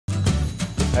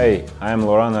Hey, I'm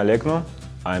Loran Alekno.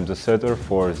 I'm the setter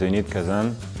for Zenit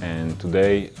Kazan, and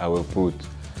today I will put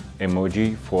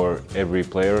emoji for every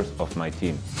player of my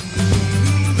team.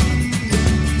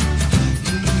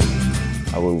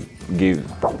 I will give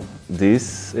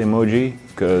this emoji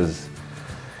because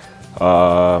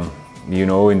you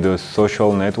know, in the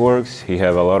social networks he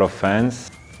have a lot of fans.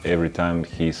 Every time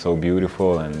he's so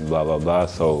beautiful and blah blah blah,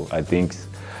 so I think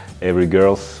every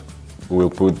girls will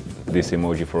put this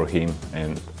emoji for him,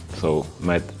 and so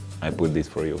Matt, I put this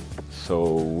for you.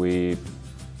 So we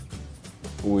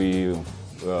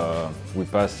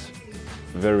pass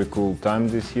very cool time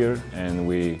this year, and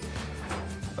we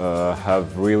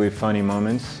have really funny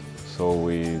moments. So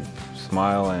we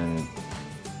smile and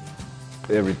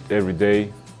every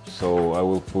day. So I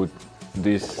will put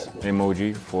this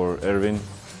emoji for Erwin,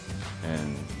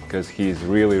 and because he's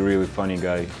really funny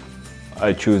guy.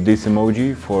 I choose this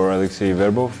emoji for Alexei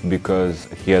Verbov because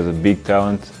he has a big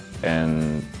talent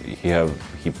and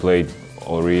he played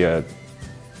already at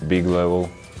big level.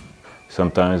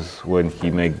 Sometimes when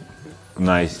he make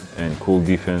nice and cool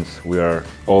defense, we are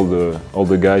all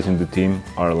the guys in the team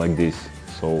are like this.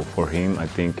 So for him, I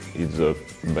think it's the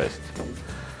best.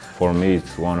 For me,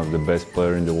 it's one of the best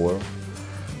players in the world.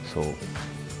 So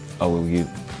I will give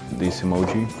this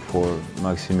emoji for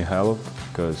Maxim Mikhailov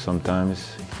because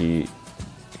sometimes he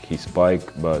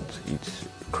spike, but it's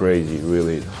crazy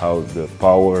really how the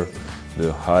power,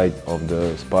 the height of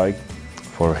the spike.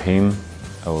 For him,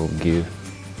 I will give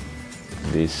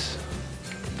this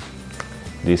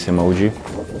emoji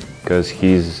because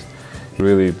he's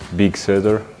really big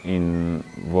setter in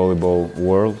volleyball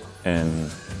world, and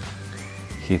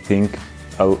he think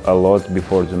a lot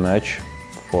before the match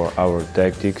for our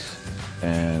tactics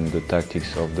and the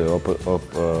tactics of the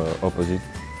opposite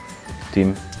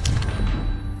team.